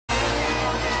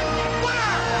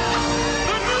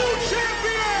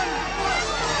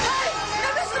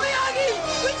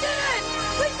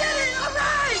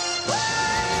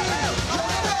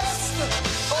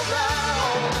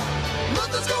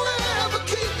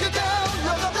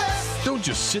Don't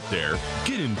just sit there,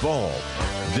 get involved.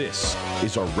 This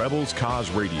is a Rebels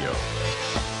Cause Radio.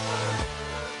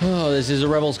 Oh, this is a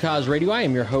Rebels Cause Radio. I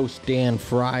am your host, Dan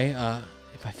Fry.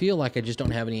 If I feel like I just don't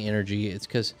have any energy, it's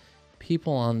because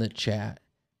people on the chat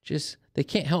they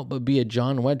can't help but be a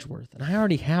John Wedgeworth. And I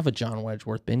already have a John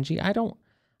Wedgeworth, Benji. I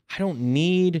don't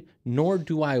need, nor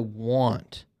do I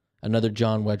want another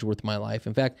John Wedgeworth in my life.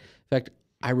 In fact,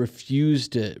 I refuse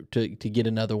to get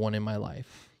another one in my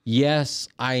life. Yes,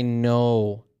 I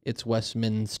know it's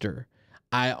Westminster.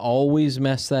 I always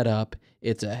mess that up.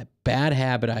 It's a bad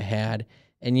habit I had,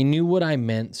 and you knew what I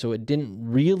meant, so it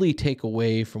didn't really take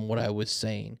away from what I was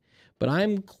saying. But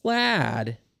I'm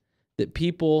glad that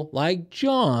people like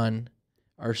John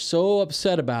are so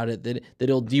upset about it that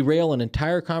it'll derail an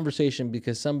entire conversation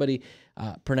because somebody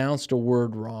pronounced a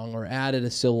word wrong or added a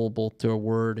syllable to a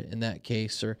word in that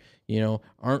case, or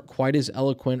aren't quite as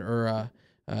eloquent, or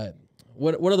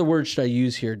what other words should I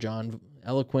use here, John?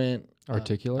 Eloquent,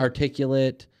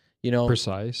 articulate,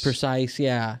 precise,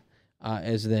 yeah,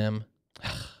 as them.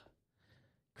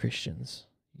 Christians,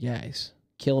 guys,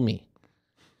 kill me.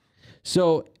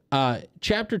 So,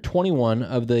 chapter 21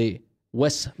 of the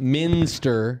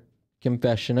Westminster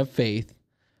Confession of Faith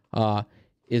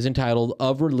is entitled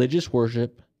Of Religious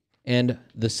Worship and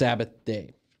the Sabbath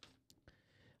Day.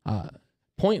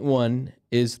 Point 1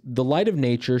 is, the light of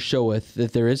nature showeth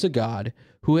that there is a God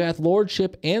who hath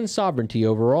lordship and sovereignty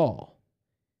over all,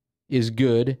 is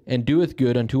good, and doeth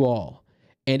good unto all,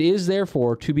 and is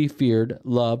therefore to be feared,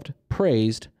 loved,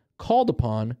 praised, called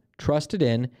upon, trusted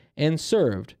in, and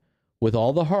served with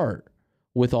all the heart,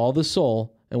 with all the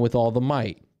soul, and with all the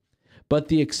might. But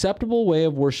the acceptable way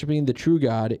of worshiping the true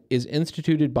God is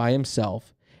instituted by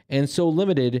himself, and so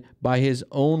limited by his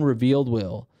own revealed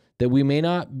will, that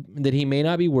he may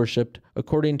not be worshipped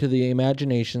according to the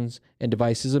imaginations and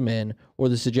devices of men, or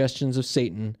the suggestions of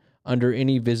Satan under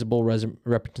any visible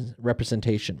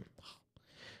representation,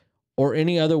 or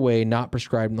any other way not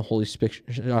prescribed in the Holy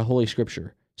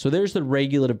Scripture. So there's the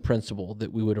regulative principle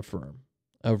that we would affirm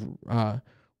of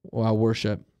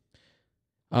worship.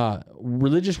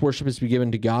 Religious worship is to be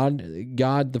given to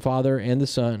God the Father and the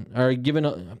Son.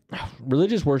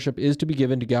 Religious worship is to be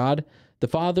given to God the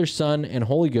Father, Son, and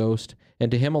Holy Ghost, and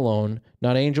to Him alone,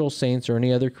 not angels, saints, or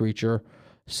any other creature.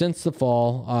 Since the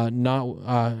fall, not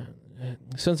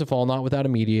without a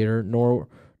mediator, nor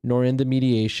in the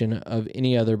mediation of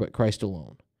any other but Christ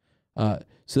alone.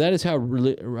 So that is how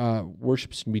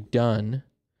worship is to be done.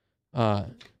 So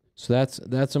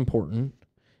that's important.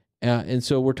 And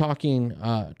so we're talking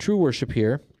true worship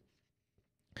here,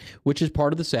 which is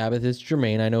part of the Sabbath. It's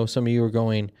germane. I know some of you are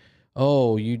going,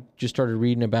 oh, you just started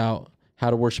reading about how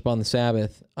to worship on the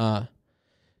Sabbath.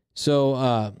 So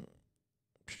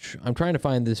I'm trying to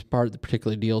find this part that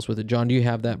particularly deals with it. John, do you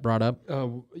have that brought up?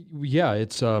 Yeah,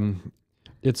 it's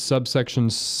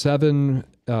subsection 7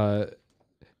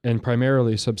 and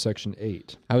primarily subsection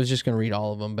 8. I was just going to read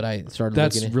all of them, but I started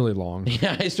That's looking at really long.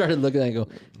 Yeah, I started looking at it and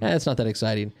go, that's not that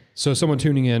exciting. So someone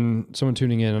tuning in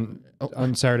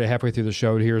on Saturday halfway through the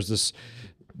show hears this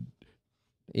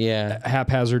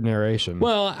haphazard narration.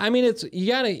 Well, I mean, it's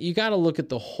you gotta look at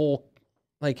the whole,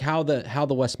 like how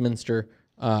the Westminster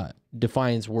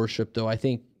defines worship, though, I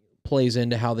think plays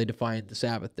into how they define the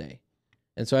Sabbath day.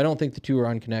 And so I don't think the two are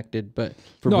unconnected, but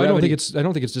I don't think it's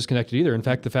disconnected either. In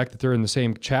fact, the fact that they're in the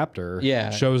same chapter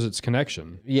shows its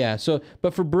connection. Yeah. So,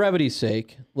 but for brevity's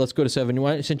sake, let's go to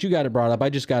 7. Since you got it brought up, I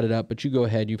just got it up, but you go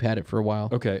ahead. You've had it for a while.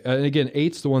 Okay. And again,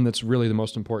 8's the one that's really the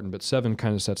most important, but 7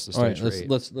 kind of sets the stage for 8.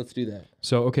 Let's do that.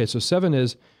 So 7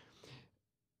 is,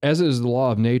 as it is the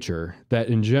law of nature, that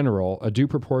in general a due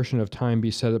proportion of time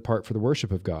be set apart for the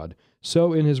worship of God,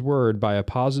 so in his word, by a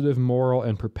positive, moral,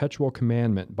 and perpetual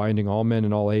commandment binding all men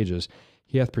in all ages,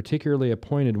 he hath particularly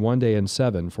appointed one day in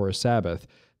 7 for a Sabbath,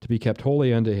 to be kept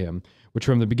holy unto him, which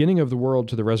from the beginning of the world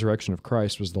to the resurrection of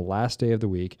Christ was the last day of the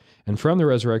week, and from the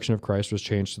resurrection of Christ was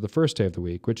changed to the first day of the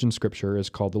week, which in Scripture is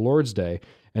called the Lord's Day,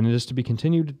 and it is to be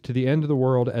continued to the end of the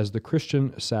world as the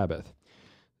Christian Sabbath.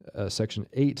 Section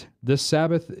 8, this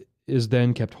Sabbath is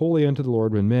then kept holy unto the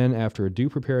Lord when men, after a due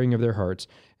preparing of their hearts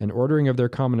and ordering of their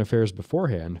common affairs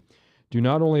beforehand, do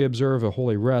not only observe a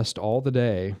holy rest all the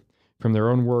day from their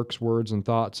own works, words, and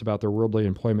thoughts about their worldly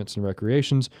employments and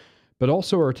recreations, but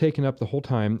also are taken up the whole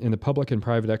time in the public and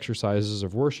private exercises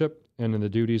of worship and in the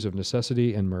duties of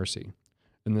necessity and mercy.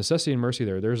 And necessity and mercy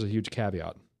there's a huge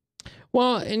caveat.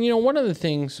 Well, and one of the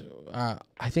things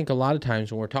I think a lot of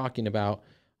times when we're talking about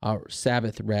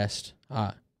Sabbath rest,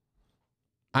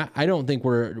 I don't think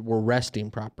we're resting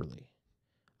properly.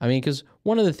 I mean, because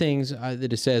one of the things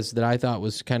that it says that I thought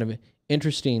was kind of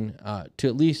interesting to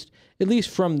at least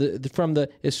from the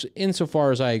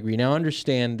insofar as I agree. Now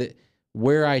understand that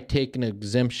where I take an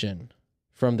exemption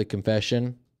from the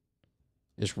confession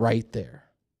is right there.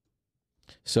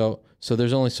 So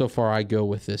there's only so far I go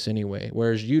with this anyway,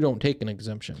 whereas you don't take an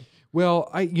exemption. Well,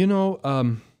 I've been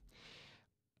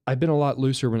a lot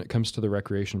looser when it comes to the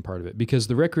recreation part of it, because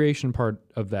the recreation part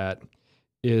of that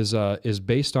is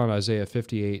based on Isaiah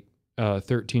 58,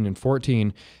 13 and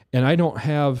 14, and I've got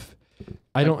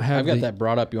that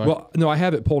brought up. No, I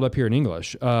have it pulled up here in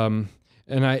English, and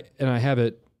I have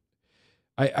it.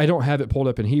 I don't have it pulled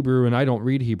up in Hebrew, and I don't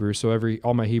read Hebrew, so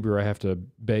all my Hebrew I have to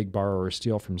beg, borrow, or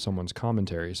steal from someone's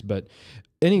commentaries. But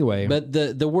anyway, but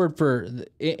the word for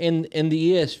in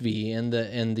the ESV and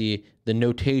the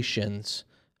notations,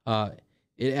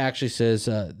 it actually says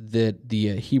that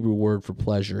the Hebrew word for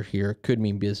pleasure here could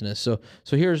mean business. So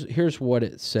here's what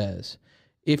it says: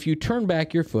 if you turn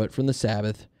back your foot from the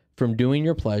Sabbath, from doing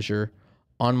your pleasure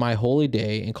on my holy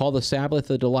day, and call the Sabbath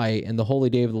a delight and the holy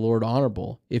day of the Lord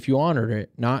honorable, if you honored it,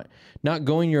 not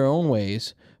going your own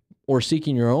ways, or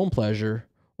seeking your own pleasure,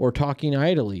 or talking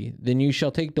idly, then you shall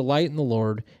take delight in the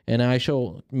Lord, and I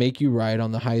shall make you ride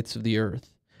on the heights of the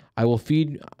earth. I will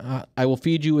feed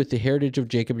you with the heritage of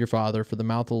Jacob your father, for the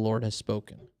mouth of the Lord has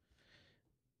spoken.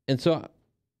 And so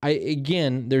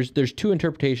there's two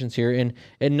interpretations here,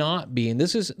 and not being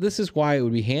this is why it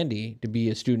would be handy to be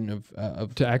a student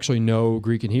of to actually know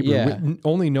Greek and Hebrew. Yeah.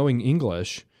 Only knowing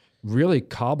English really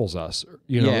cobbles us,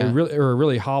 it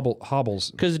really hobbles.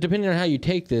 Because depending on how you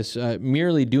take this,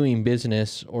 merely doing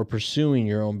business or pursuing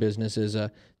your own business is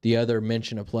the other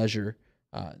mention of pleasure.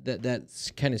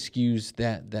 That kind of skews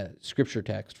that scripture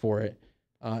text for it.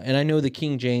 And I know the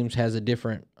King James has a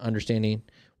different understanding.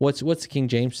 What's the King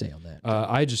James say on that?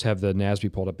 I just have the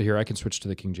NASB pulled up here. I can switch to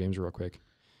the King James real quick.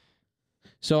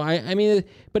 So I mean,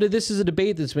 but this is a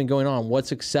debate that's been going on.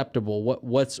 What's acceptable?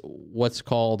 What's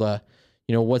called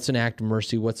what's an act of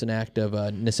mercy? What's an act of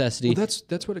necessity? Well,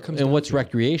 that's what it comes. And what's to.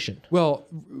 recreation? Well,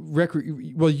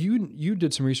 you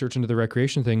did some research into the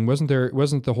recreation thing. Wasn't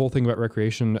the whole thing about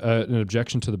recreation an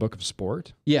objection to the Book of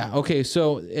Sport? Yeah. Okay.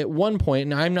 So at one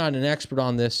point, and I'm not an expert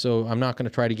on this, so I'm not going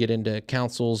to try to get into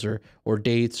councils or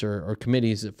dates or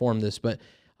committees that form this, but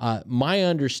my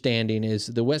understanding is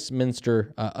the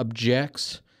Westminster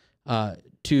objects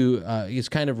to is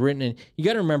kind of written in. You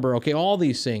got to remember, okay, all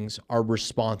these things are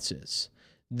responses.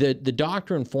 The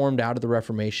doctrine formed out of the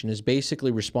Reformation is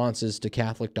basically responses to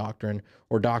Catholic doctrine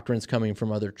or doctrines coming from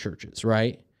other churches,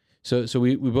 right? So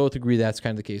we both agree that's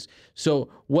kind of the case. So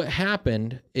what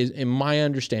happened is, in my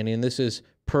understanding, and this is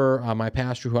per my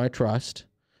pastor who I trust,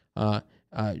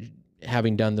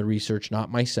 having done the research, not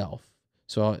myself.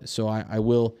 So I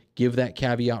will give that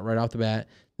caveat right off the bat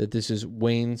that this is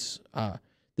Wayne's.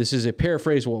 This is a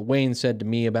paraphrase of what Wayne said to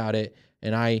me about it,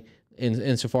 and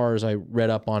insofar as I read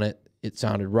up on it, it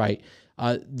sounded right.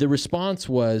 The response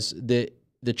was that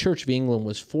the Church of England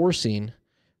was forcing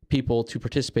people to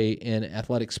participate in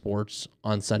athletic sports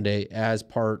on Sunday as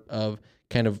part of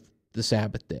kind of the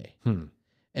Sabbath day.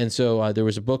 And so there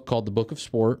was a book called The Book of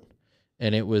Sport,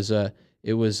 and it was a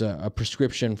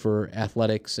prescription for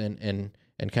athletics and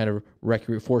kind of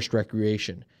forced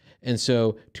recreation. And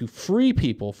so to free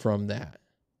people from that,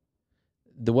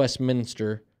 the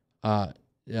Westminster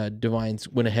divines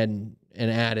went ahead and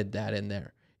added that in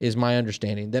there, is my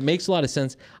understanding. That makes a lot of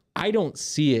sense. I don't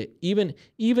see it, even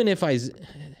if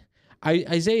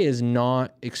Isaiah is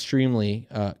not extremely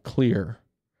clear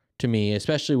to me,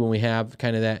 especially when we have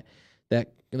kind of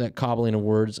that cobbling of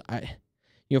words.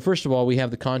 First of all, we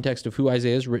have the context of who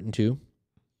Isaiah is written to.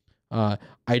 I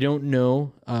don't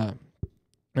know,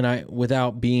 and I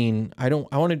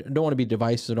don't want to be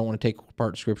divisive. I don't want to take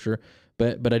apart Scripture,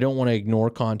 but I don't want to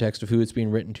ignore context of who it's being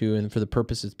written to and for the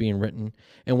purpose it's being written,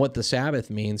 and what the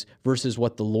Sabbath means versus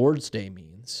what the Lord's Day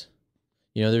means.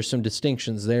 There's some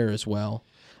distinctions there as well.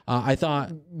 I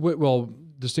thought,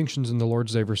 distinctions in the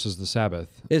Lord's Day versus the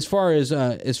Sabbath, as far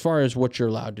as what you're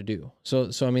allowed to do.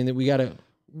 So I mean, we got to.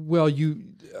 Well,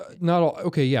 not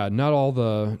all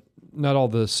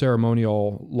the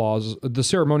ceremonial laws. The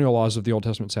ceremonial laws of the Old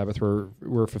Testament Sabbath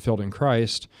were fulfilled in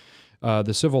Christ.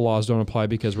 The civil laws don't apply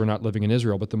because we're not living in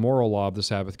Israel, but the moral law of the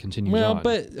Sabbath continues on. Well,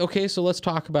 but okay, so let's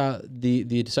talk about the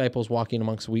disciples walking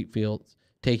amongst wheat fields,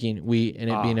 taking wheat, and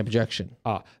it being an objection.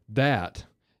 That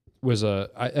was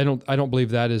I don't believe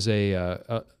that is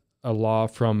a law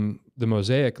from the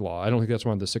Mosaic law. I don't think that's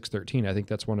one of the 613. I think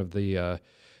that's one of the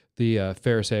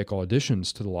Pharisaical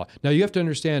additions to the law. Now you have to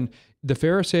understand the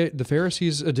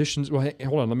Pharisees' additions. Well,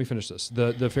 hold on, let me finish this.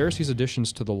 The Pharisees'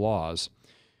 additions to the laws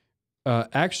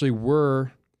actually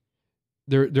were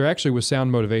there actually was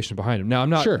sound motivation behind them. Now I'm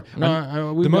not Sure.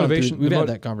 No, we've had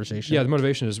that conversation. Yeah, the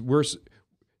motivation is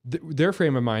their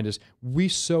frame of mind is we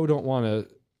so don't want to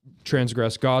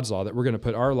transgress God's law that we're going to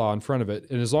put our law in front of it,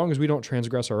 and as long as we don't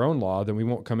transgress our own law, then we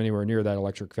won't come anywhere near that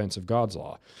electric fence of God's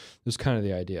law. That's kind of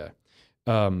the idea.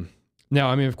 Now,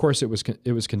 I mean, of course, it was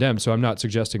condemned, so I'm not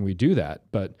suggesting we do that,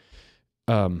 but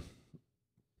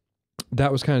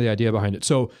that was kind of the idea behind it.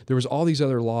 So there was all these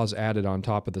other laws added on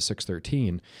top of the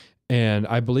 613, and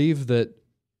I believe that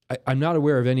I'm not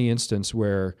aware of any instance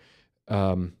where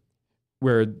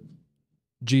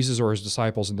Jesus or his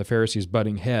disciples and the Pharisees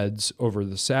butting heads over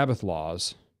the Sabbath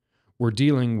laws were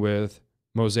dealing with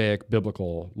Mosaic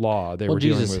biblical law. They were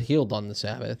Jesus dealing with healed on the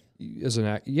Sabbath. As an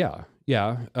act, yeah.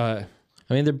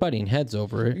 I mean, they're butting heads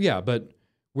over it. Yeah, but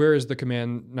where is the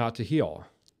command not to heal?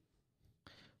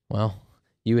 Well,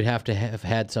 you would have to have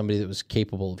had somebody that was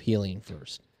capable of healing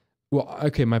first. Well,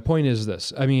 okay, my point is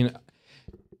this. I mean,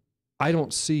 I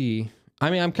don't see...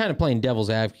 I mean, I'm kind of playing devil's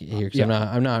advocate here because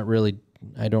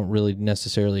I don't really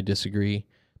necessarily disagree,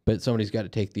 but somebody's got to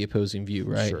take the opposing view,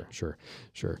 right? Sure.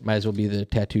 Might as well be the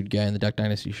tattooed guy in the Duck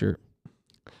Dynasty shirt.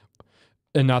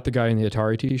 And not the guy in the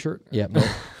Atari t-shirt? Yeah. No.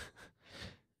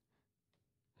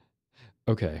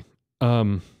 Okay.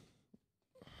 I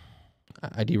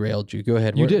derailed you. Go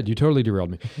ahead. You did. You totally derailed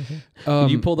me.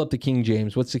 You pulled up the King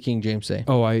James. What's the King James say?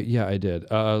 Oh, I did.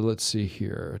 Let's see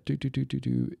here.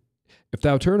 If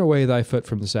thou turn away thy foot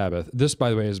from the Sabbath. This, by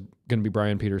the way, is going to be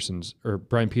Brian Peters'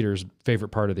 favorite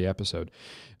part of the episode.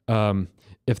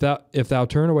 If thou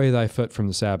turn away thy foot from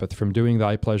the Sabbath, from doing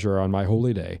thy pleasure on my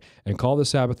holy day, and call the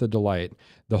Sabbath a delight,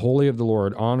 the holy of the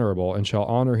Lord honorable, and shall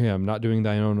honor him, not doing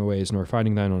thine own ways, nor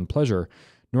finding thine own pleasure,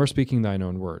 nor speaking thine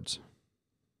own words.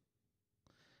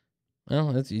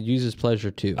 Well, it uses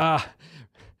pleasure too.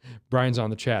 Brian's on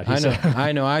the chat.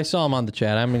 I know. I saw him on the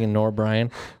chat. I'm going to ignore Brian.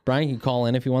 Brian can call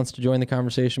in if he wants to join the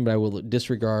conversation, but I will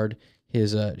disregard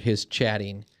his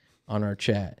chatting on our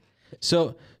chat.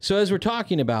 So as we're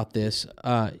talking about this,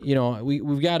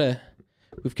 we've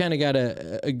kind of got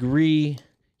to agree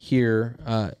here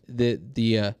that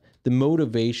the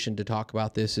motivation to talk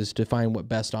about this is to find what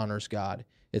best honors God.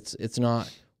 It's not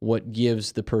what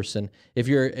gives the person. If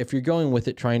you're going with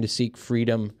it trying to seek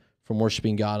freedom from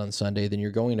worshiping God on Sunday, then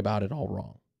you're going about it all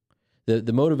wrong.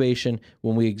 The motivation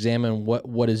when we examine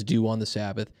what is due on the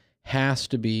Sabbath has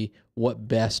to be what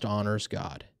best honors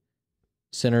God.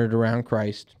 Centered around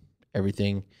Christ,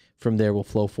 everything from there will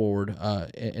flow forward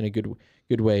in a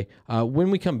good way.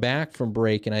 When we come back from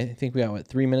break, and I think we got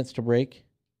 3 minutes to break.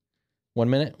 1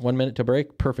 minute to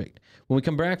break. Perfect. When we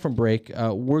come back from break,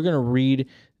 we're going to read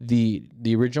the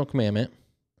original commandment,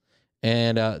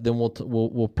 and then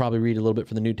we'll probably read a little bit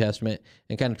from the New Testament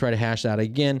and kind of try to hash that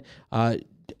again. I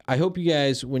hope you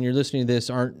guys, when you're listening to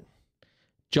this,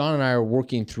 John and I are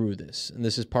working through this, and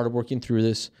this is part of working through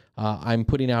this. I'm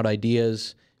putting out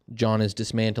ideas. John is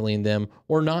dismantling them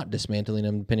or not dismantling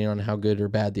them, depending on how good or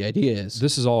bad the idea is.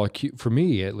 This is all acute, for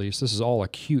me at least, this is all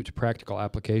acute practical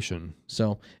application.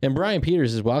 So, and Brian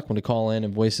Peters is welcome to call in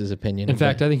and voice his opinion. In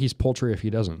fact, I think he's poultry if he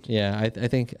doesn't. Yeah, I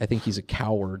think he's a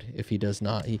coward if he does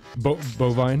not.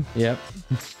 Bovine? Yep.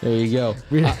 There you go.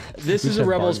 This is a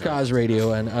Rebels Cause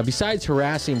Radio, and besides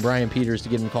harassing Brian Peters to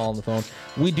get him to call on the phone,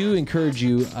 we do encourage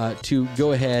you to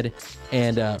go ahead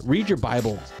and read your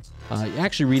Bible.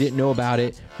 Actually read it, know about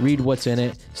it, read what's in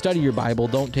it, study your Bible.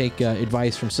 Don't take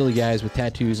advice from silly guys with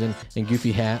tattoos and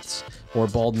goofy hats or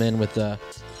bald men with,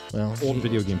 old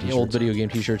video game t-shirts. Old video game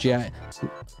t-shirts, yeah.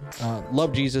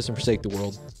 Love Jesus and forsake the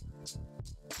world.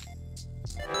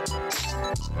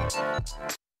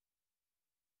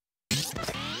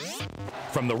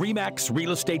 From the RE/MAX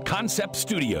Real Estate Concept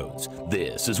Studios,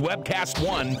 this is Webcast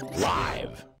One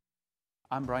Live.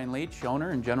 I'm Brian Leach,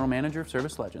 owner and general manager of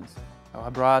Service Legends. I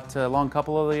brought along a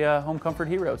couple of the home comfort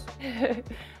heroes.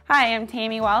 Hi, I'm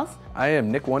Tammy Wells. I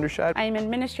am Nick Wondershad. I'm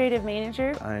administrative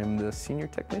manager. I am the senior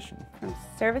technician from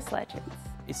Service Legends.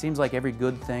 It seems like every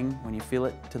good thing, when you feel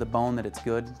it to the bone that it's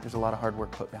good, there's a lot of hard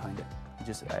work put behind it.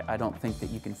 I don't think that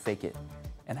you can fake it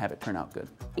and have it turn out good.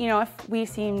 You know, if we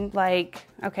seem like,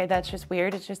 okay, that's just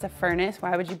weird, it's just a furnace,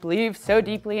 why would you believe so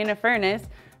deeply in a furnace?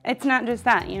 It's not just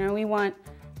that, you know, we want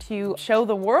to show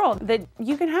the world that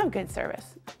you can have good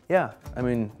service. Yeah, I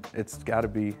mean, it's got to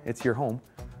be, it's your home.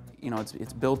 You know,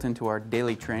 it's built into our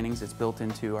daily trainings, it's built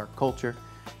into our culture,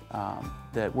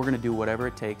 that we're going to do whatever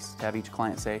it takes to have each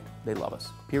client say they love us,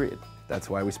 period. That's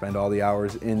why we spend all the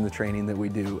hours in the training that we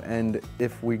do. And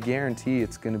if we guarantee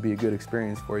it's going to be a good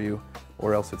experience for you,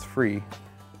 or else it's free,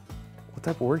 what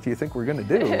type of work do you think we're going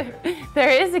to do?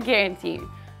 There is a guarantee.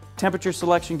 Temperature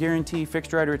selection guarantee,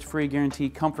 fixed right or it's free guarantee,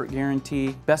 comfort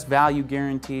guarantee, best value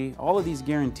guarantee. All of these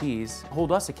guarantees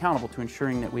hold us accountable to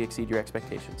ensuring that we exceed your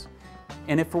expectations.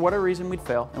 And if for whatever reason we'd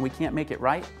fail and we can't make it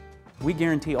right, we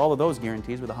guarantee all of those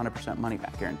guarantees with a 100% money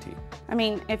back guarantee. I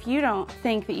mean, if you don't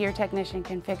think that your technician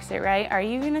can fix it right, are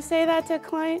you going to say that to a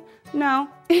client? No.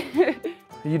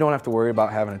 You don't have to worry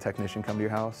about having a technician come to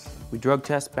your house. We drug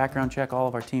test, background check all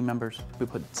of our team members. We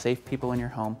put safe people in your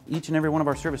home. Each and every one of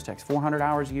our service techs, 400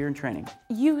 hours a year in training.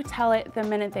 You tell it the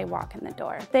minute they walk in the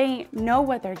door. They know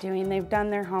what they're doing, they've done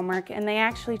their homework, and they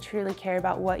actually truly care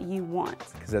about what you want.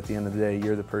 Because at the end of the day,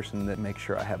 you're the person that makes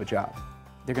sure I have a job.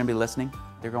 They're going to be listening.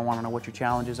 They're going to want to know what your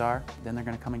challenges are. Then they're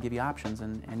going to come and give you options,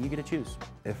 and you get to choose.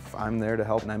 If I'm there to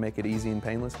help and I make it easy and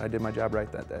painless, I did my job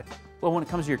right that day. Well, when it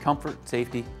comes to your comfort,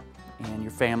 safety, and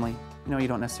your family, you know, you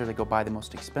don't necessarily go buy the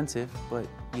most expensive, but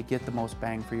you get the most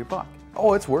bang for your buck.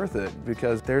 Oh, it's worth it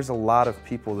because there's a lot of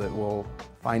people that will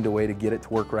find a way to get it to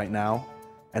work right now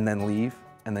and then leave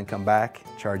and then come back,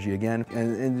 charge you again,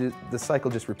 and the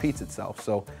cycle just repeats itself.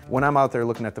 So when I'm out there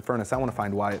looking at the furnace, I want to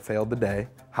find why it failed today.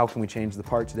 How can we change the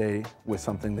part today with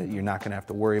something that you're not going to have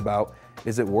to worry about?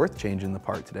 Is it worth changing the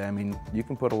part today? I mean, you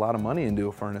can put a lot of money into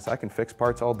a furnace. I can fix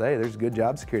parts all day. There's good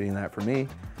job security in that for me.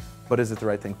 But is it the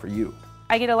right thing for you?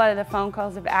 I get a lot of the phone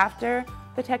calls of after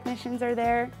the technicians are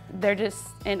there. They're just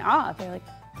in awe. They're like,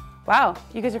 wow,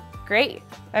 you guys are great.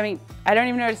 I mean, I don't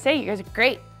even know what to say. You guys are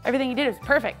great. Everything you did was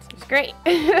perfect. It was great.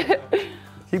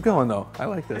 Keep going though. I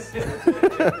like this.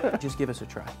 Just give us a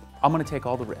try. I'm going to take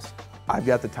all the risk. I've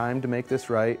got the time to make this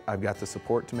right. I've got the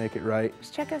support to make it right.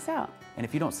 Just check us out. And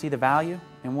if you don't see the value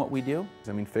in what we do,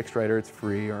 I mean, fixed right or it's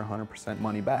free or 100%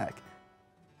 money back.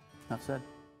 enough said.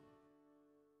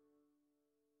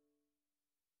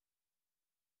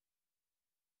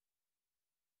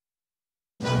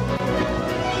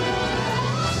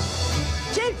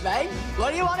 Mate,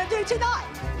 what do you want to do tonight?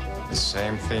 The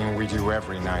same thing we do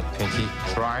every night, Pinky.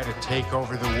 Try to take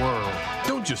over the world.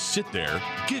 Don't just sit there,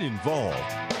 get involved.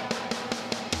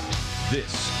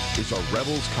 This is a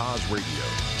Rebels Cause Radio.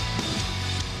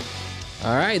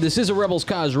 All right, this is a Rebels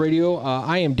Cause Radio.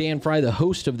 I am Dan Fry, the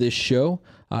host of this show.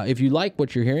 If you like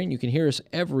what you're hearing, you can hear us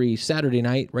every Saturday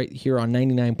night right here on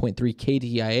 99.3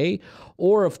 KTIA.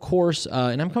 Or, of course,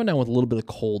 and I'm coming down with a little bit of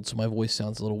cold, so my voice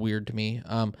sounds a little weird to me.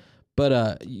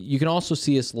 But you can also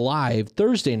see us live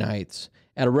Thursday nights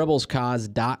at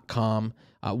rebelscause.com.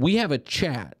 We have a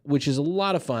chat, which is a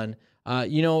lot of fun.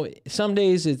 You know, some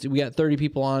days we got 30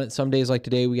 people on it. Some days like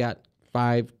today we got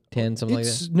 5, 10, something like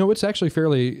that. No, it's actually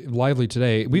fairly lively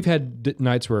today. We've had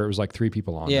nights where it was like 3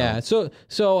 people on. Yeah, though.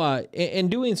 so in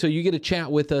doing so, you get to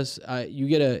chat with us. You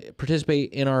get to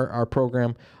participate in our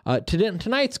program.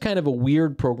 Tonight's kind of a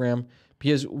weird program,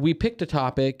 because we picked a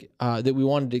topic that we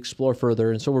wanted to explore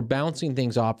further, and so we're bouncing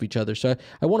things off each other. So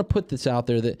I want to put this out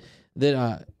there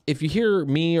that if you hear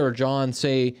me or John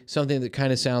say something that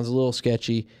kind of sounds a little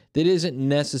sketchy, that isn't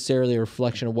necessarily a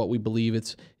reflection of what we believe.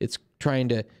 It's trying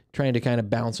to kind of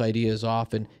bounce ideas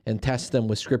off and test them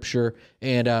with Scripture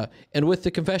and with the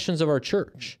confessions of our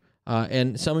church.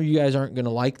 And some of you guys aren't going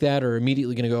to like that or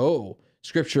immediately going to go, oh,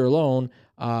 Scripture alone.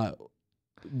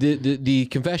 The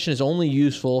confession is only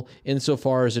useful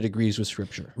insofar as it agrees with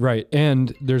Scripture. Right,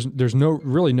 and there's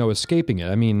no escaping it.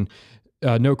 I mean,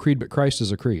 no creed but Christ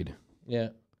is a creed. Yeah.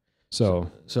 So,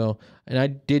 and I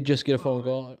did just get a phone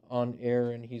call on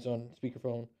air, and he's on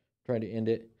speakerphone trying to end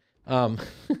it.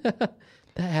 That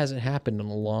hasn't happened in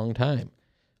a long time,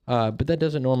 but that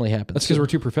doesn't normally happen. That's because we're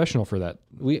too professional for that.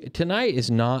 Tonight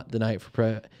is not the night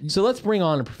for so let's bring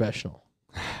on a professional.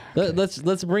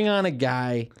 Let's bring on a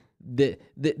guy that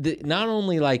not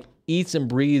only like eats and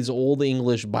breathes Old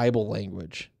English Bible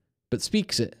language, but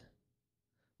speaks it.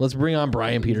 Let's bring on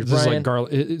Brian Peters. This is like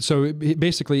garlic. So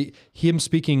basically, him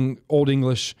speaking Old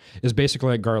English is basically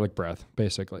like garlic breath,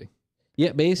 basically.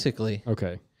 Yeah, basically.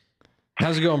 Okay.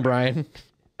 How's it going, Brian?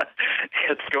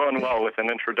 It's going well with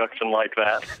an introduction like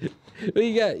that. Well,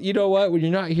 you know what? When you're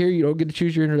not here, you don't get to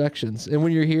choose your introductions, and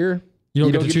when you're here, you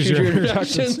don't get to choose your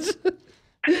introductions.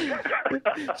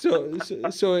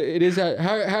 So it is.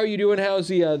 How are you doing? How's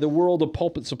the world of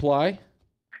Pulpit Supply?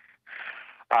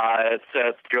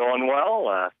 It's going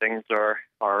well. Things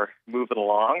are moving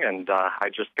along, and I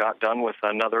just got done with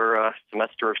another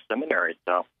semester of seminary,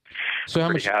 so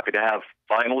I'm pretty happy to have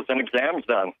finals and exams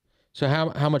done. So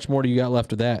how much more do you got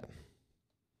left of that?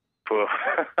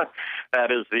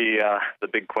 That is the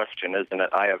big question, isn't it?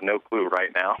 I have no clue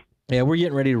right now. Yeah, we're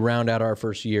getting ready to round out our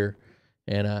first year,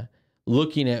 and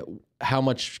looking at how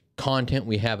much content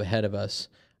we have ahead of us,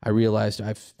 I realized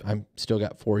I'm still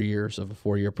got 4 years of a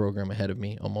 4-year program ahead of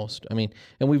me almost. I mean,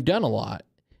 and we've done a lot.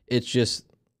 It's just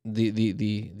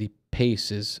the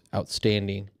pace is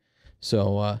outstanding.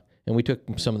 So and we took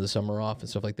some of the summer off and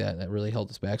stuff like that. And that really held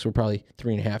us back. So we're probably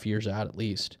 3.5 years out at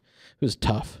least. It was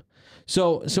tough.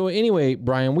 So anyway,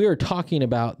 Brian, we are talking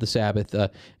about the Sabbath,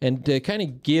 and to kind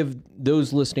of give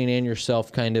those listening and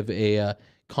yourself kind of a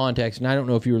context. And I don't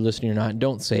know if you were listening or not.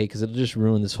 Don't say, because it'll just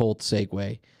ruin this whole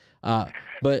segue.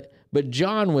 But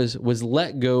John was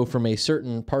let go from a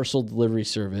certain parcel delivery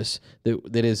service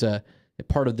that is a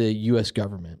part of the U.S.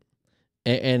 government.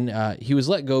 And he was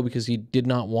let go because he did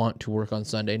not want to work on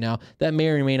Sunday. Now, that may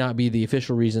or may not be the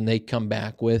official reason they come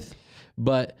back with,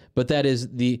 but that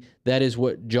is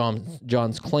what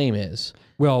John's claim is.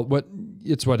 Well,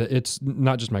 it's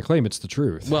not just my claim; it's the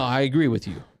truth. Well, I agree with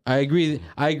you. I agree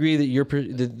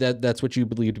that that's what you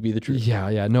believe to be the truth.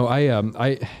 Yeah. No,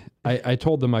 I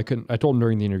told them I couldn't. I told them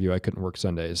during the interview I couldn't work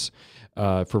Sundays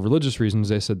for religious reasons.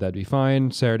 They said that'd be fine.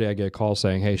 Saturday, I get a call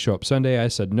saying, "Hey, show up Sunday." I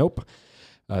said, "Nope."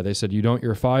 They said, "You don't,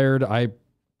 you're fired." I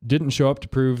didn't show up to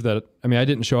prove that. I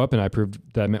didn't show up, and I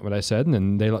proved that I meant what I said, and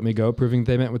then they let me go, proving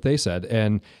they meant what they said.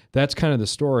 And that's kind of the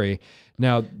story.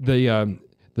 Now,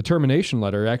 the termination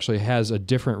letter actually has a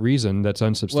different reason that's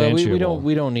unsubstantiated. Well,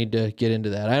 we don't need to get into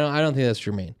that. I don't think that's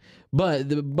germane. But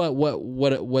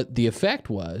what the effect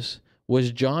was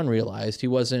John realized he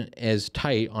wasn't as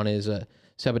tight on his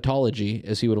Sabbatology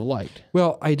as he would have liked.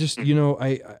 Well, I just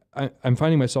I'm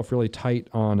finding myself really tight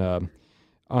on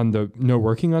the no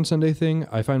working on Sunday thing.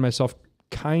 I find myself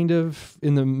kind of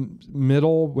in the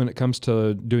middle when it comes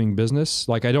to doing business.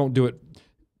 Like, I don't do it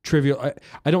trivial.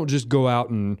 I don't just go out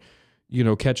and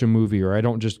catch a movie, or I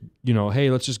don't just hey,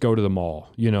 let's just go to the mall.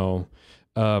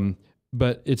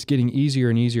 But it's getting easier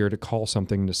and easier to call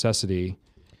something necessity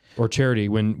or charity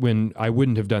when I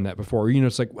wouldn't have done that before.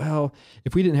 It's like, well,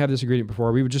 if we didn't have this ingredient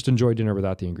before, we would just enjoy dinner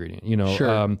without the ingredient.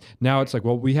 Sure. Now it's like,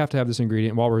 well, we have to have this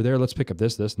ingredient. While we're there, let's pick up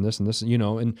this, and this, and this.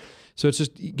 And so it's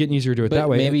just getting easier to do it that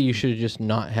way. Maybe you should have just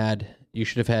You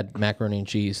should have had macaroni and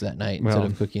cheese that night instead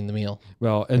of cooking the meal.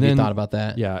 Well, and have then you thought about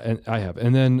that? Yeah, and I have.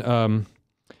 And then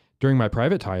during my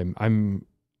private time, I'm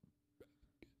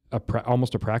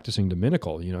almost a practicing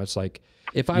Dominical. It's like,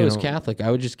 if I was Catholic, I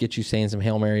would just get you saying some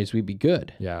Hail Marys. We'd be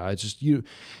good. Yeah, it's just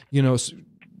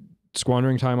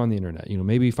squandering time on the internet.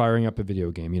 Maybe firing up a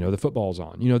video game. The football's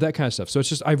on. That kind of stuff. So it's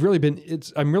just I'm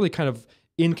really kind of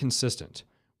inconsistent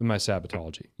with my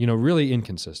Sabbatology. Really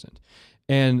inconsistent.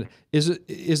 And is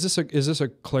this a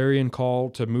clarion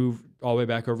call to move all the way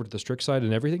back over to the strict side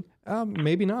and everything?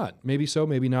 Maybe not. Maybe so.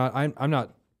 Maybe not.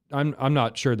 I'm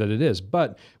not sure that it is,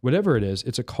 but whatever it is,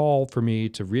 it's a call for me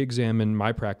to re-examine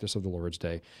my practice of the Lord's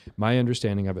Day, my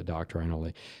understanding of it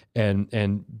doctrinally,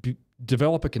 and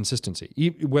develop a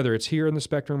consistency. Whether it's here in the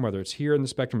spectrum,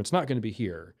 it's not going to be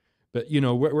here, but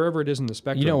wherever it is in the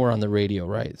spectrum. We're on the radio,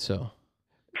 right? So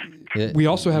we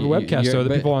also have a webcast,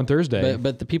 the people on Thursday.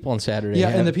 But the people on Saturday. Yeah,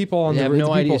 and the people on have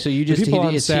no idea. So you just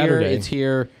it's Saturday. It's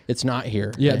here. It's not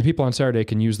here. Yeah, the people on Saturday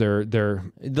can use their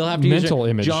they'll have to mental use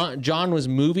image. John was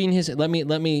moving his. Let me.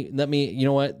 You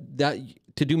know what? That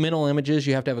to do mental images,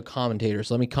 you have to have a commentator.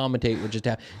 So let me commentate what just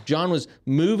happened. John was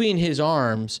moving his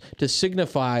arms to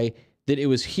signify that it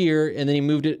was here, and then he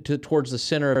moved it towards the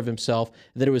center of himself,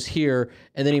 that it was here,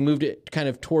 and then he moved it kind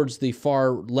of towards the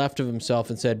far left of himself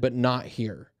and said, but not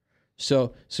here.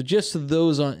 So just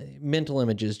those mental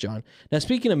images, John. Now,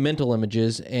 speaking of mental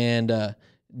images, and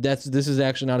this is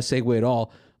actually not a segue at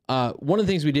all. One of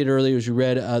the things we did earlier was we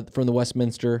read from the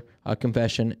Westminster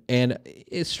Confession, and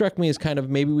it struck me as kind of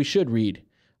maybe we should read,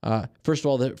 first of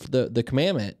all, the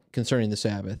commandment concerning the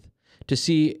Sabbath, to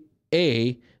see,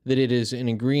 that it is in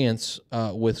agreeance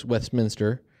with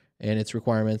Westminster and its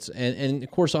requirements. And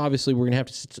of course, obviously, we're going to have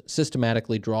to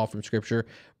systematically draw from Scripture.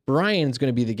 Brian's going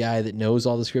to be the guy that knows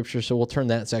all the Scripture, so we'll turn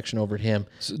that section over to him.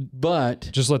 But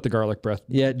just let the garlic breath.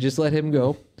 Yeah, just let him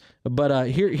go. But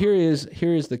here is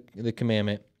the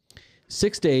commandment.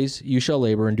 6 days you shall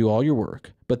labor and do all your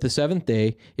work, but the seventh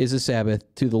day is a Sabbath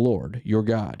to the Lord your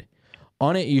God.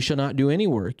 On it you shall not do any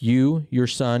work, you, your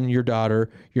son, your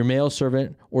daughter, your male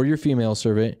servant or your female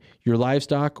servant, your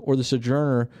livestock or the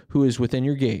sojourner who is within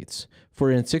your gates.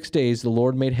 For in 6 days the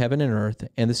Lord made heaven and earth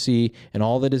and the sea and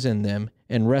all that is in them,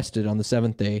 and rested on the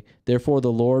seventh day. Therefore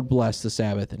the Lord blessed the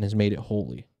Sabbath and has made it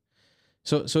holy.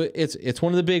 So it's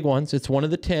one of the big ones. It's one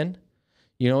of the 10.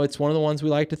 It's one of the ones we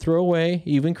like to throw away,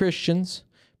 even Christians,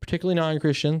 particularly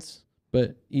non-Christians,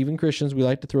 but even Christians, we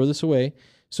like to throw this away.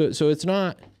 So it's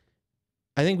not...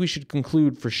 I think we should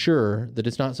conclude for sure that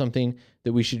it's not something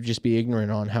that we should just be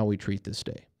ignorant on how we treat this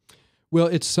day. Well,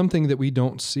 it's something that we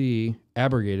don't see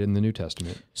abrogated in the New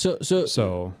Testament.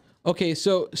 Okay,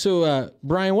 so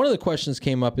Brian, one of the questions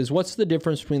came up is, what's the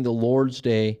difference between the Lord's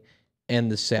Day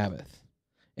and the Sabbath?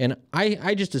 And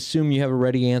I just assume you have a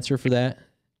ready answer for that.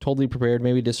 Totally prepared,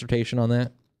 maybe a dissertation on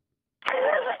that.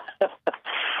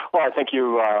 Well, I think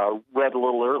you read a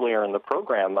little earlier in the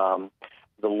program.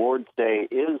 The Lord's Day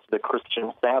is the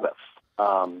Christian Sabbath.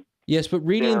 Yes, but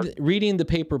reading the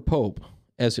paper Pope,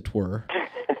 as it were.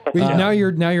 Now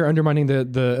you're undermining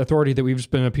the authority that we've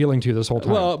just been appealing to this whole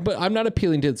time. Well, but I'm not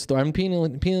appealing to its authority.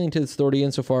 I'm appealing to its authority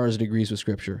insofar as it agrees with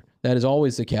Scripture. That is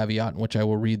always the caveat in which I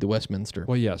will read the Westminster.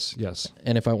 Well, yes.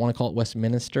 And if I want to call it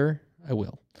Westminster, I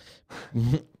will.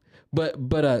 but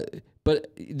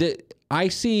I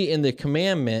see in the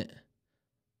commandment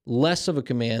less of a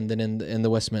command than in the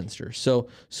Westminster. So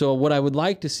what I would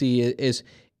like to see is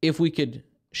if we could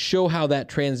show how that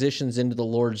transitions into the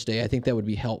Lord's Day. I think that would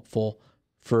be helpful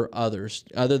for others,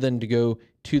 other than to go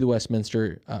to the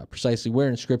Westminster. Precisely where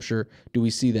in Scripture do we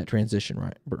see that transition,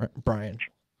 right, Brian?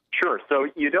 Sure. So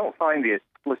you don't find the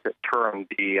explicit term,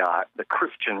 the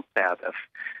Christian Sabbath.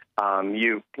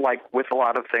 You, like with a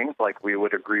lot of things, like we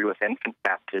would agree with infant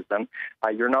baptism,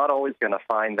 you're not always going to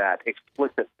find that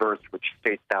explicit verse which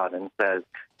states out and says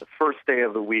the first day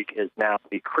of the week is now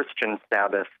the Christian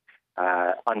Sabbath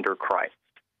under Christ.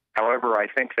 However, I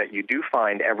think that you do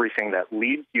find everything that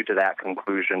leads you to that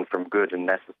conclusion from good and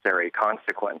necessary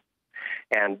consequence.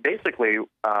 And basically,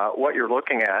 what you're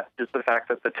looking at is the fact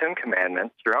that the Ten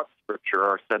Commandments throughout Scripture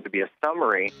are said to be a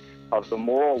summary of the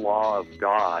moral law of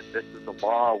God. This is a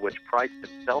law which Christ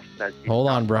himself says... Hold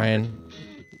on, Brian.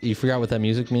 You forgot what that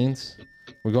music means?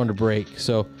 We're going to break.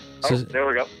 So there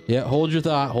we go. Yeah, hold your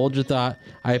thought.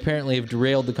 I apparently have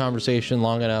derailed the conversation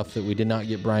long enough that we did not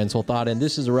get Brian's whole thought in.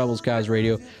 This is a Rebels Cause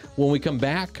Radio. When we come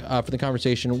back for the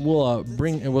conversation,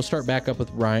 we'll start back up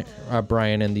with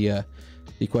Brian and the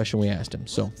question we asked him.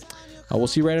 So we'll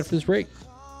see you right after this break.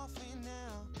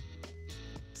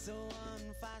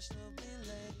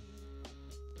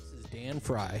 Dan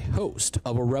Fry, host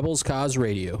of A Rebels Cause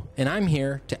Radio, and I'm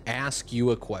here to ask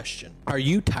you a question. Are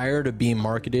you tired of being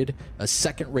marketed a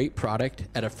second-rate product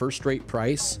at a first-rate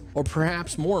price? Or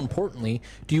perhaps more importantly,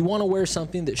 do you want to wear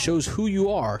something that shows who you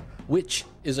are, which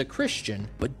is a Christian,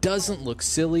 but doesn't look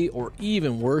silly or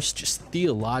even worse, just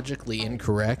theologically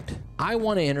incorrect? I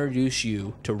want to introduce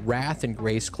you to Wrath and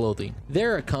Grace Clothing.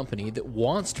 They're a company that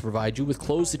wants to provide you with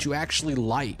clothes that you actually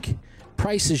like,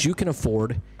 prices you can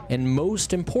afford, and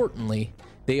most importantly,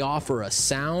 they offer a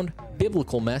sound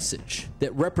biblical message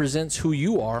that represents who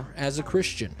you are as a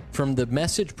Christian. From the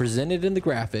message presented in the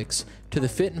graphics to the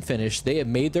fit and finish, they have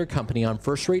made their company on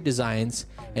first-rate designs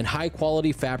and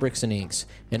high-quality fabrics and inks,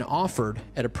 and offered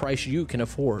at a price you can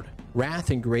afford. Wrath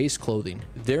and Grace Clothing.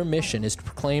 Their mission is to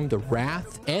proclaim the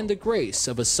wrath and the grace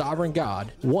of a sovereign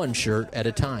God, one shirt at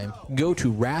a time. Go to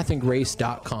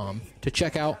wrathandgrace.com to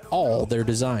check out all their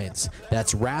designs.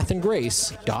 That's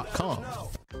wrathandgrace.com.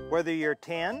 Whether you're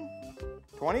 10,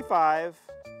 25,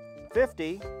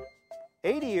 50,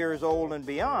 80 years old and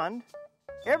beyond,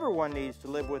 everyone needs to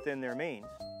live within their means.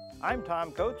 I'm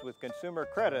Tom Coates with Consumer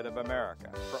Credit of America.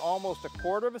 For almost a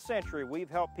quarter of a century, we've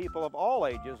helped people of all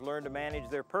ages learn to manage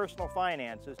their personal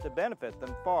finances to benefit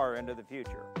them far into the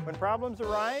future. When problems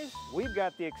arise, we've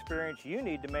got the experience you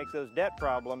need to make those debt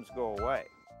problems go away.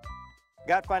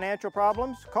 Got financial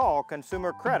problems? Call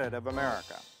Consumer Credit of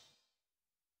America.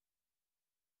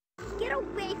 Get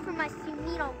away from us, you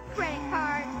mean old credit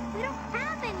card. We don't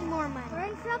have any more money. We're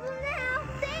in trouble now.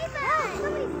 Save us! Help!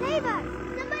 Somebody save us!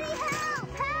 Somebody help!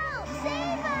 Help!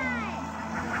 Save us!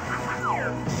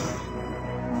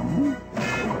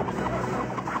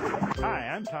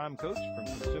 Hi, I'm Tom Coates from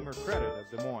Consumer Credit of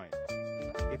Des Moines.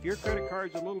 If your credit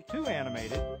card's a little too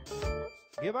animated,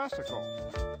 give us a call.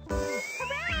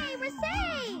 Hooray! We're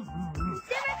saved!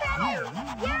 Consumer Credit!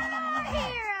 You're our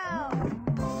hero!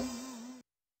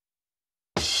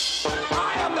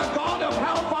 I am the god of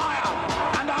hellfire,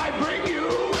 and I bring you.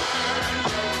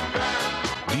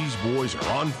 These boys are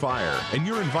on fire, and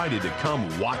you're invited to come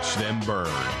watch them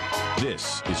burn.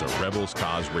 This is a Rebels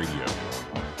Cause Radio.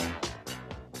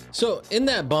 So in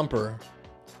that bumper,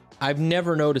 I've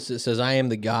never noticed it says, I am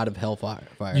the god of hellfire.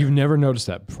 You've never noticed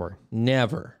that before?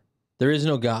 Never. There is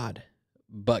no God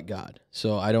but God.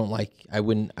 So I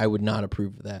would not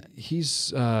approve of that.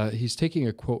 He's taking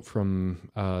a quote from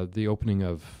the opening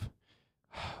of,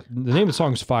 the name of the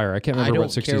song's Fire. I can't remember what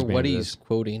 60s band it is. I don't care what he's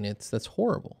quoting. That's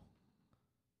horrible.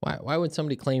 Why would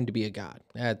somebody claim to be a god?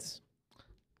 That's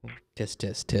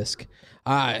tisk.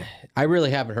 I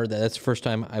really haven't heard that. That's the first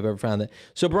time I've ever found that.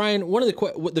 So Brian, one of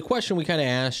the question we kind of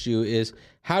asked you is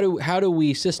how do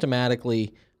we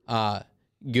systematically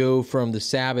go from the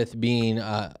Sabbath being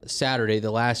Saturday,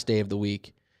 the last day of the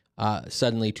week,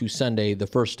 suddenly to Sunday, the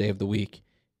first day of the week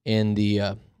in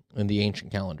the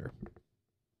ancient calendar?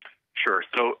 Sure.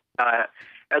 So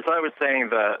As I was saying,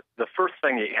 the first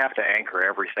thing that you have to anchor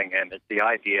everything in is the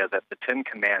idea that the Ten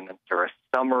Commandments are a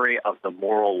summary of the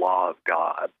moral law of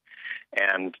God.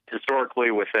 And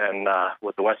historically, within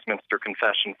with the Westminster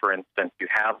Confession, for instance, you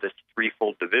have this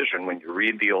threefold division. When you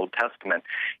read the Old Testament,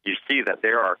 you see that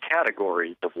there are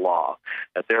categories of law,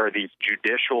 that there are these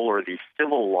judicial or these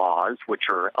civil laws which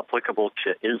are applicable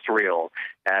to Israel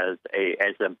as a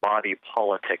body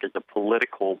politic, as a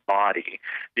political body.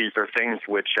 These are things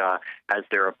which, as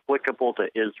they're applicable to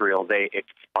Israel, they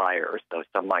expire. So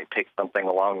some might take something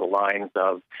along the lines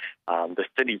of the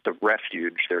cities of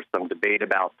refuge. There's some debate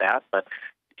about that, but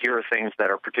here are things that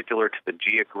are particular to the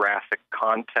geographic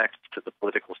context, to the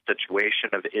political situation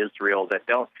of Israel, that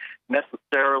don't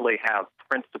necessarily have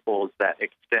principles that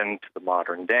extend to the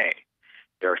modern day.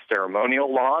 There are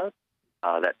ceremonial laws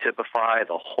that typify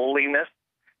the holiness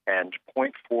and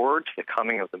point forward to the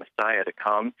coming of the Messiah to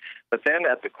come. But then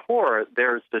at the core,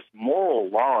 there's this moral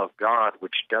law of God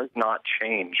which does not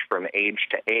change from age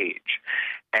to age.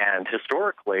 And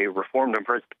historically, Reformed and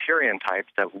Presbyterian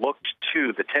types have looked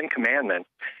to the Ten Commandments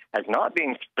as not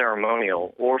being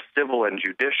ceremonial or civil and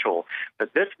judicial,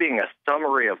 but this being a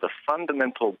summary of the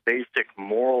fundamental basic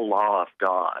moral law of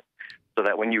God. So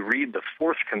that when you read the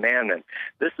fourth commandment,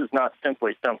 this is not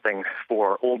simply something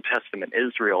for Old Testament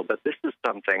Israel, but this is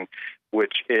something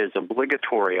which is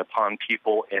obligatory upon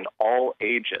people in all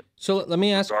ages. So let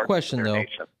me ask a question, though.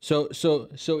 So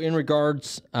in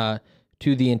regards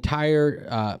to the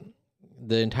entire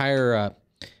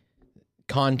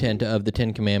content of the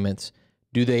Ten Commandments,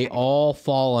 do they all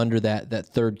fall under that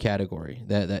third category,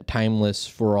 that timeless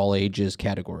for all ages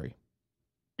category?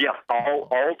 Yeah, all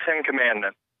 10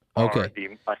 commandments. Okay.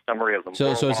 A summary of them.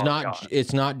 So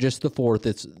it's not just the fourth.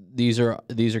 These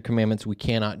are commandments we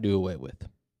cannot do away with.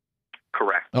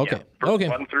 Correct. Okay. Yeah. Okay.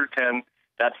 1 through 10.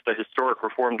 That's the historic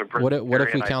Reformed and Presbyterian. What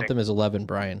if we count them as 11,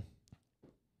 Brian?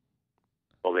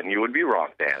 Well, then you would be wrong,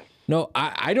 Dan. No,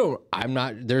 I don't. I'm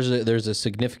not. There's a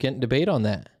significant debate on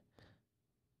that.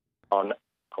 On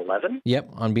 11? Yep,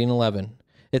 on being 11.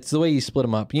 It's the way you split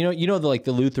them up. You know,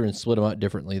 the Lutherans split them up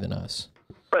differently than us.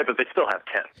 Right, but they still have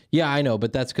 10. Yeah, I know,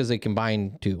 but that's because they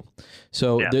combine two.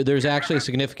 So there's actually a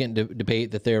significant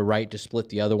debate that they're right to split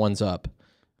the other ones up,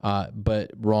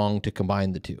 but wrong to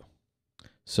combine the two.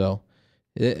 So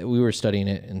we were studying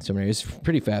it in seminary. It's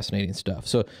pretty fascinating stuff.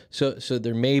 So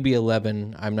there may be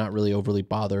 11. I'm not really overly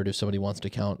bothered if somebody wants to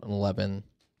count an 11.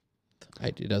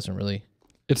 It doesn't really.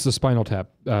 It's the Spinal Tap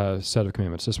set of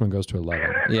commandments. This one goes to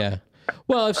 11. Yeah.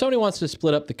 Well, if somebody wants to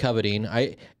split up the coveting,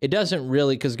 it doesn't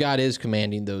really, because God is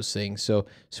commanding those things. So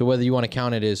whether you want to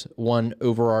count it as one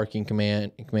overarching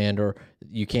command, or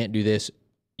you can't do this,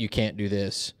 you can't do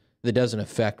this, that doesn't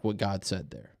affect what God said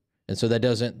there. And so that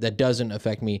doesn't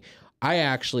affect me. I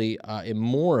actually am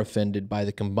more offended by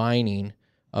the combining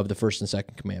of the first and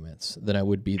second commandments than I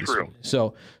would be this week.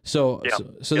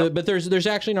 But there's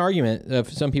actually an argument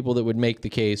of some people that would make the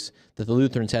case that the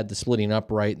Lutherans had the splitting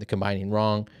up right and the combining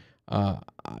wrong.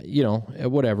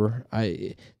 Whatever.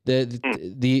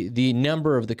 The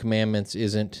number of the commandments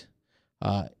isn't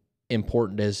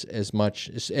important as much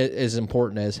as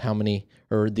important as how many,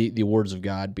 or the words of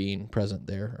God being present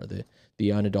there, or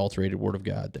the unadulterated word of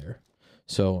God there.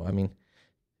 So I mean,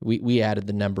 we added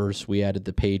the numbers, we added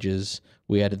the pages,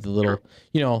 we added the little,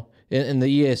 in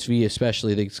the ESV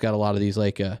especially, it's got a lot of these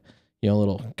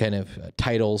little kind of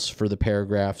titles for the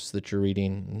paragraphs that you're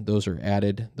reading. Those are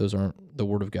added. Those aren't the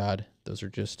Word of God. Those are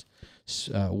just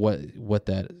what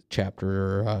that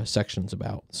chapter or section's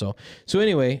about. So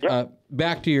anyway,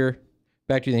 back to your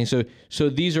thing. So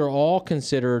these are all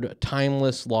considered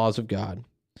timeless laws of God.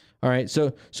 All right.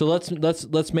 So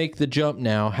let's make the jump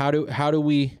now. How do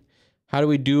we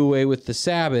do away with the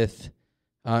Sabbath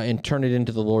and turn it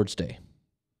into the Lord's Day?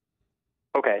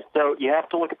 Okay, so you have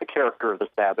to look at the character of the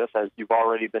Sabbath, as you've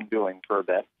already been doing for a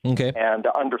bit, okay, and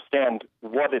understand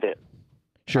what it is.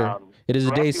 Sure, it is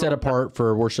a day set apart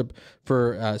for worship,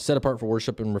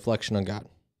 and reflection on God.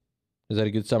 Is that a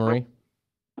good summary?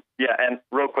 Yeah, and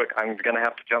real quick, I'm going to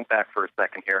have to jump back for a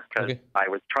second here because I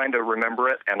was trying to remember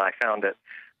it and I found it.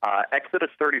 Exodus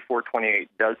 34:28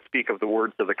 does speak of the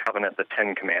words of the covenant, the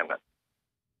Ten Commandments.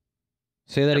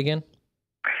 Say that again.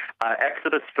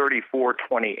 Exodus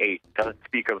 34:28 does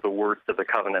speak of the words of the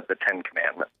covenant, the Ten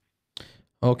Commandments.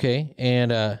 Okay,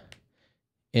 and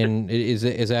is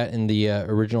that in the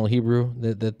original Hebrew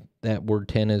that word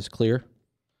 10 is clear?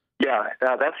 Yeah,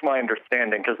 that's my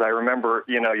understanding because I remember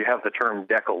you have the term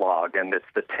Decalogue and it's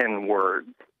the 10 words.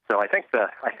 So I think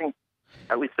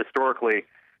at least historically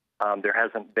there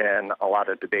hasn't been a lot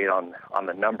of debate on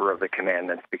the number of the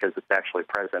commandments because it's actually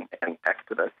present in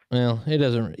Exodus. Well, it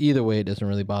doesn't. Either way, it doesn't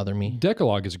really bother me.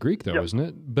 Decalogue is Greek, though, isn't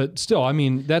it? But still, I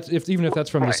mean, that's even if that's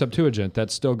from the Septuagint,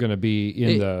 that's still going to be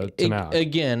in the Tanakh.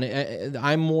 Again,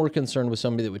 I'm more concerned with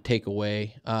somebody that would take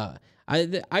away.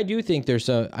 I do think there's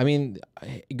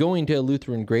going to a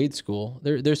Lutheran grade school,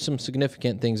 there's some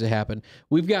significant things that happen.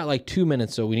 We've got like 2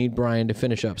 minutes, so we need Brian to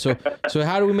finish up. So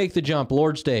how do we make the jump?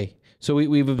 Lord's Day. So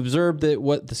we've observed that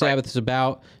what the Sabbath is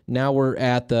about. Now we're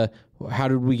at how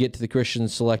did we get to the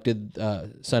Christians selected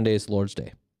Sunday as Lord's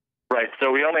Day? Right.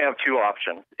 So we only have two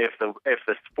options. If the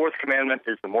fourth commandment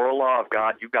is the moral law of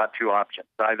God, you've got two options.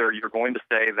 Either you're going to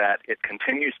say that it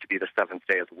continues to be the seventh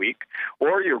day of the week,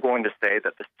 or you're going to say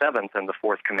that the seventh and the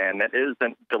fourth commandment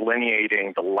isn't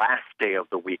delineating the last day of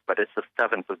the week, but it's the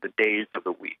seventh of the days of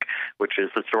the week, which is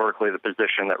historically the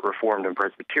position that Reformed and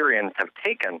Presbyterians have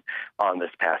taken on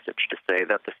this passage, to say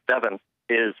that the seventh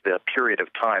is the period of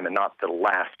time and not the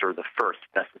last or the first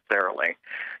necessarily.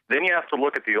 Then you have to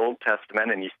look at the Old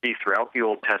Testament, and you see throughout the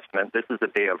Old Testament, this is a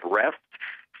day of rest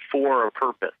for a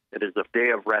purpose. It is a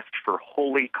day of rest for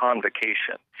holy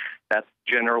convocation. That's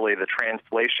generally the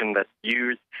translation that's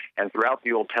used. And throughout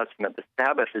the Old Testament, the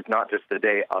Sabbath is not just a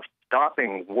day of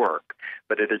stopping work,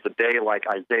 but it is a day like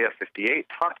Isaiah 58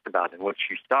 talks about, in which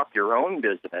you stop your own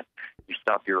business, you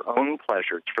stop your own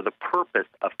pleasures for the purpose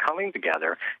of coming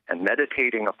together and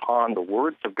meditating upon the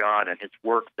words of God and his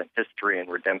works and history and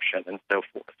redemption and so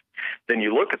forth. Then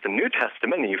you look at the New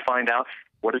Testament and you find out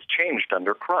what has changed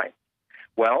under Christ.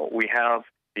 Well, we have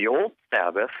the old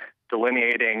Sabbath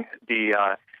delineating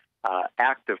the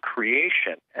act of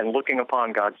creation and looking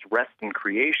upon God's rest in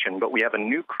creation, but we have a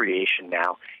new creation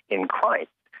now in Christ.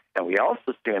 And we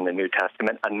also see in the New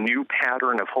Testament a new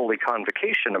pattern of holy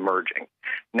convocation emerging.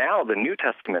 Now the New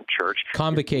Testament church...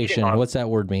 Convocation, what's that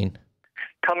word mean?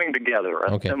 Coming together,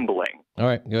 assembling. All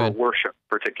right, go ahead. For worship,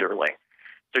 particularly.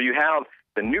 So you have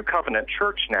the New Covenant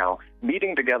church now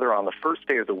meeting together on the first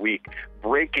day of the week,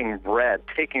 breaking bread,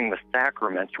 taking the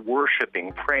sacraments,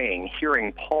 worshiping, praying,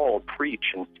 hearing Paul preach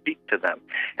and speak to them.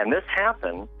 And this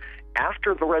happens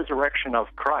after the resurrection of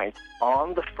Christ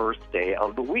on the first day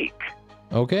of the week.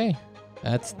 Okay.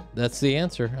 That's the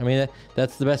answer. I mean,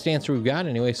 that's the best answer we've got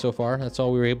anyway so far. That's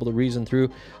all we were able to reason through.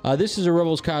 This is a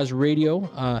Rebels Cause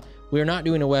Radio. We are not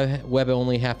doing a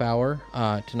web-only half hour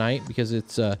tonight because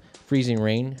it's freezing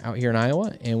rain out here in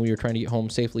Iowa, and we are trying to get home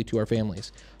safely to our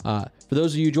families. For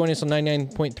those of you joining us on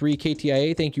 99.3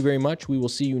 KTIA, thank you very much. We will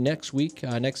see you next week,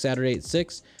 next Saturday at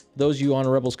 6. For those of you on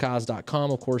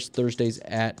rebelscause.com, of course, Thursdays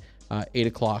at 8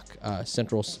 o'clock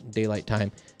Central Daylight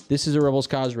Time. This is a Rebels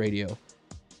Cause Radio.